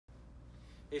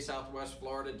Hey, Southwest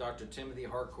Florida, Dr. Timothy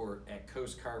Harcourt at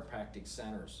Coast Chiropractic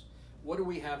Centers. What do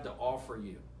we have to offer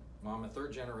you? Well, I'm a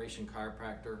third-generation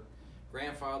chiropractor,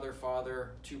 grandfather,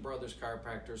 father, two brothers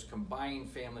chiropractors, combined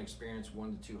family experience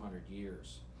 1 to 200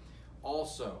 years.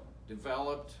 Also,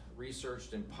 developed,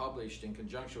 researched, and published in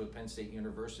conjunction with Penn State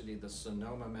University the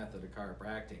Sonoma method of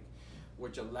chiropractic,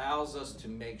 which allows us to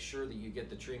make sure that you get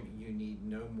the treatment you need,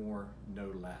 no more, no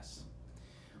less.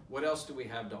 What else do we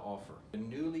have to offer? A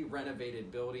newly renovated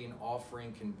building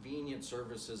offering convenient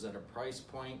services at a price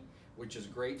point which is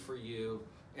great for you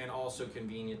and also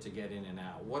convenient to get in and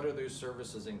out. What do those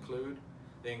services include?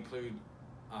 They include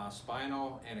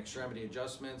spinal and extremity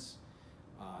adjustments,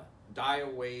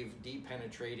 dial wave deep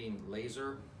penetrating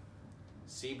laser,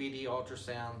 CBD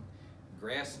ultrasound,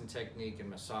 Graston technique, and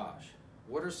massage.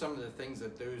 What are some of the things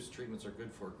that those treatments are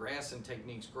good for? Graston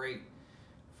technique's great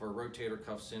for rotator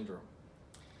cuff syndrome.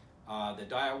 The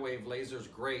dial wave laser is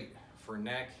great for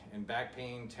neck and back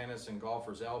pain, tennis and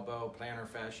golfer's elbow, plantar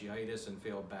fasciitis, and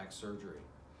failed back surgery.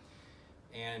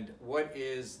 And what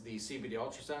is the CBD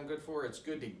ultrasound good for? It's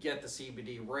good to get the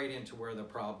CBD right into where the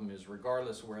problem is,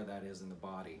 regardless of where that is in the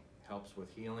body. Helps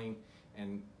with healing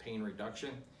and pain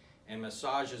reduction. And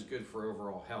massage is good for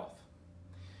overall health.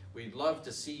 We'd love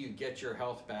to see you get your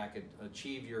health back and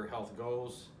achieve your health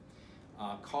goals.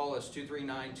 Call us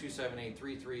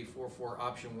 239-278-3344,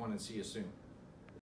 option 1, and see you soon.